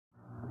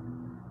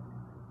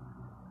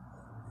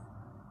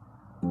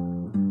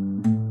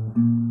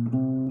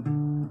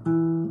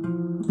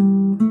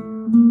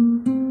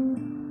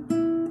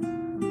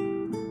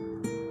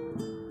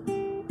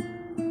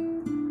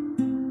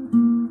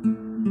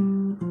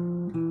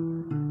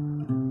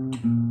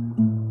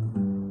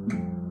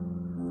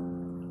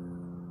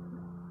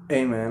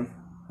Hey man,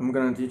 I'm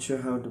gonna teach you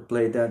how to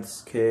play that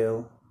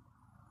scale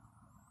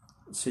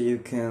so you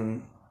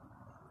can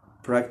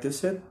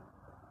practice it.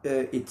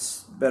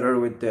 It's better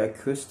with the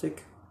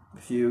acoustic.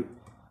 If you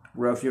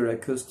rough your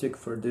acoustic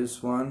for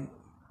this one,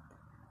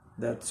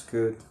 that's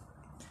good.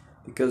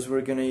 Because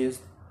we're gonna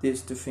use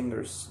these two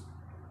fingers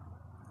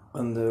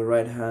on the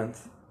right hand,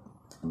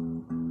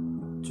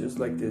 just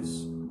like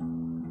this.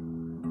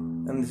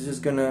 And this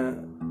is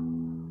gonna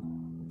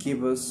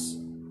give us,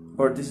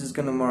 or this is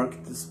gonna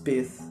mark the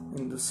speed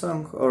in the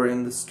song or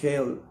in the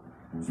scale.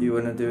 If you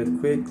wanna do it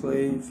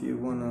quickly, if you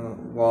wanna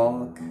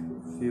walk,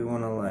 if you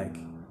wanna like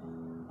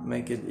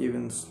make it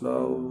even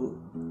slower.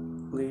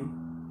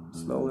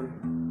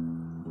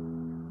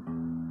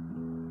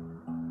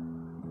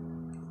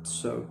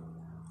 So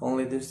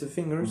only these two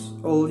fingers.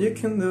 Or you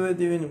can do it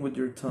even with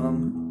your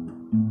thumb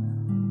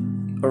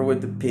or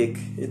with the pick.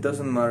 It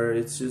doesn't matter.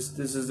 It's just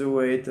this is the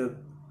way that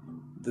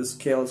the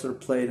scales are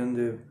played on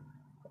the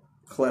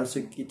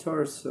classic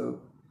guitar.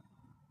 So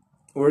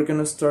we're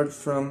gonna start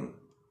from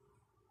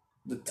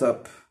the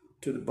top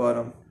to the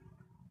bottom.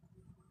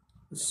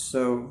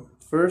 So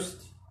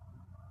first,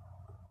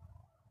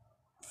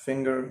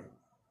 finger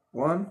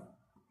 1,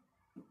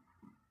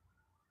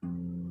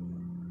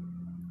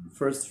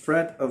 first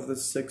fret of the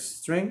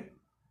 6th string,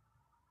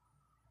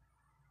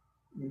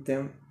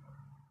 then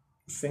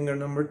finger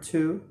number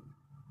 2,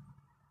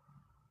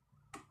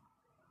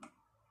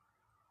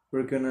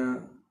 we're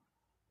gonna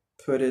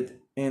put it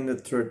in the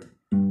 3rd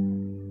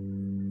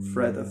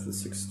fret of the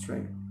 6th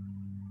string,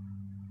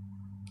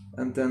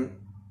 and then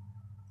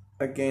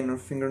again our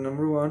finger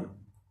number 1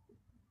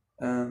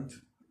 and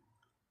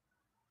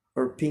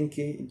our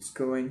pinky, it's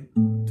going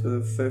to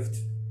the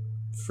 5th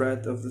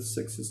fret of the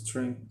 6th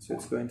string, so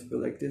it's going to be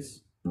like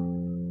this,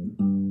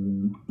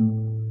 and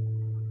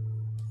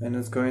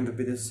it's going to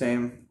be the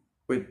same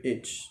with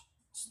each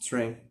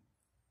string.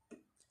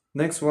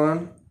 Next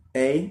one,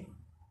 A,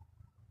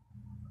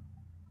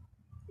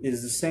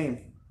 is the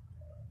same.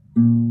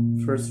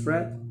 First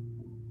fret,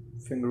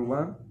 finger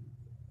 1,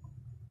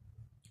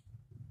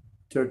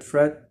 3rd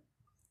fret,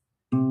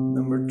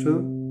 number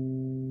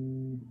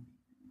 2,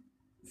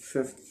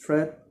 5th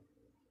fret,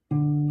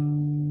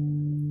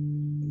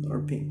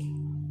 or pinky.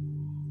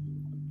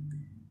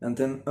 And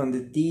then on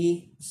the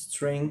D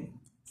string,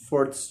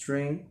 4th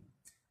string,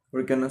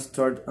 we're gonna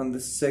start on the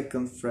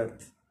 2nd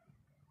fret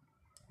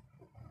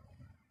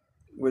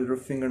with our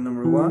finger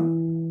number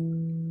 1,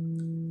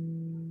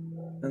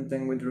 and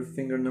then with our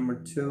finger number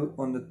 2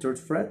 on the 3rd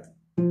fret,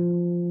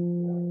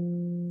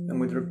 and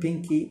with our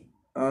pinky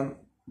on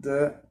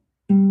the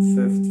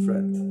 5th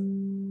fret.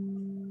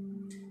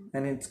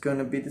 And it's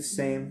gonna be the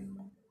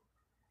same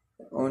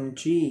on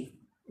G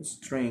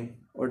string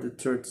or the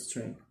 3rd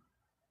string.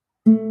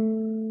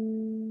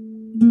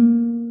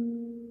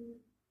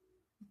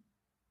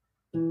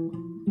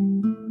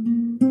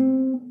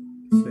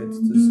 So it's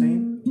the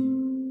same.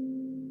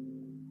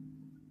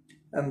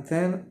 And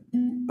then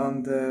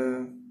on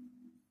the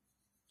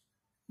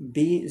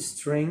B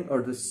string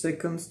or the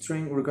 2nd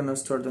string, we're gonna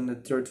start on the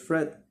 3rd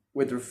fret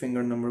with our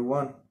finger number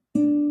 1.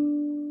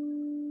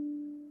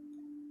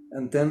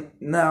 And then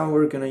now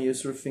we're gonna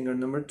use our finger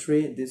number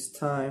 3, this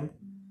time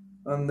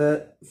on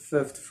the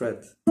 5th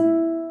fret,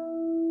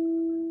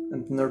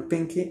 and then our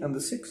pinky on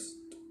the 6th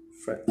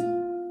fret,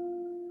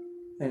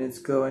 and it's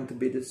going to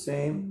be the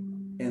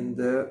same in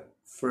the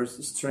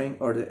 1st string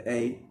or the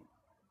A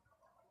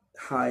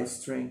high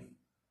string.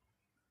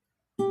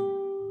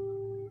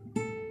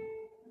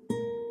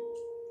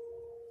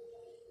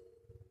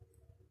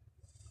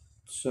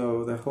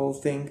 So the whole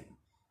thing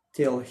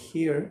till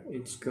here,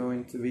 it's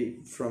going to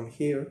be from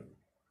here,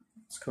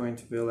 it's going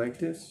to be like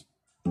this.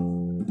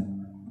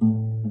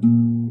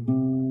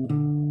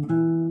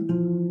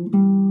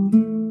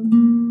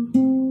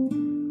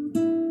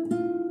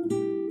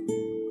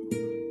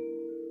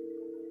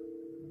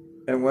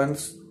 And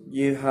once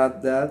you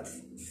had that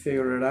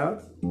figured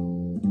out,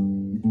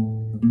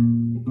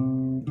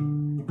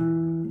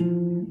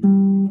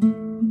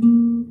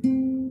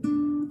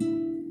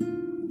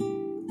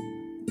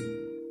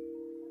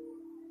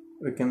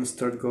 we can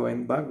start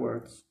going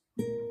backwards.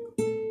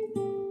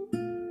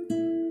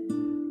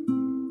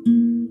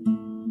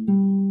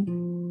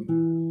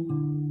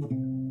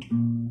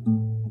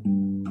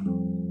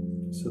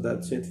 So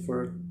that's it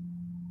for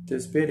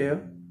this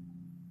video.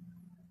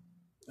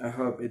 I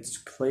hope it's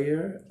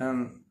clear,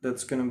 and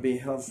that's gonna be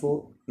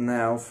helpful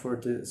now for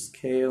the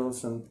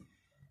scales. And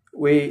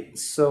we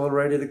saw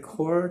already the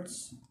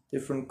chords,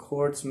 different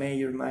chords,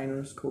 major,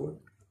 minor chord,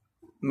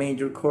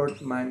 major chord,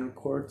 minor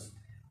chords.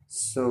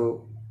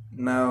 So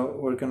now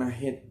we're gonna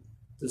hit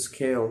the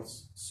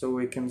scales so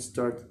we can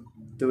start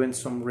doing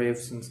some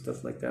riffs and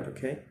stuff like that,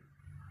 okay?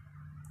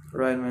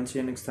 Alright man, see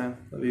you next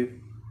time. Love you.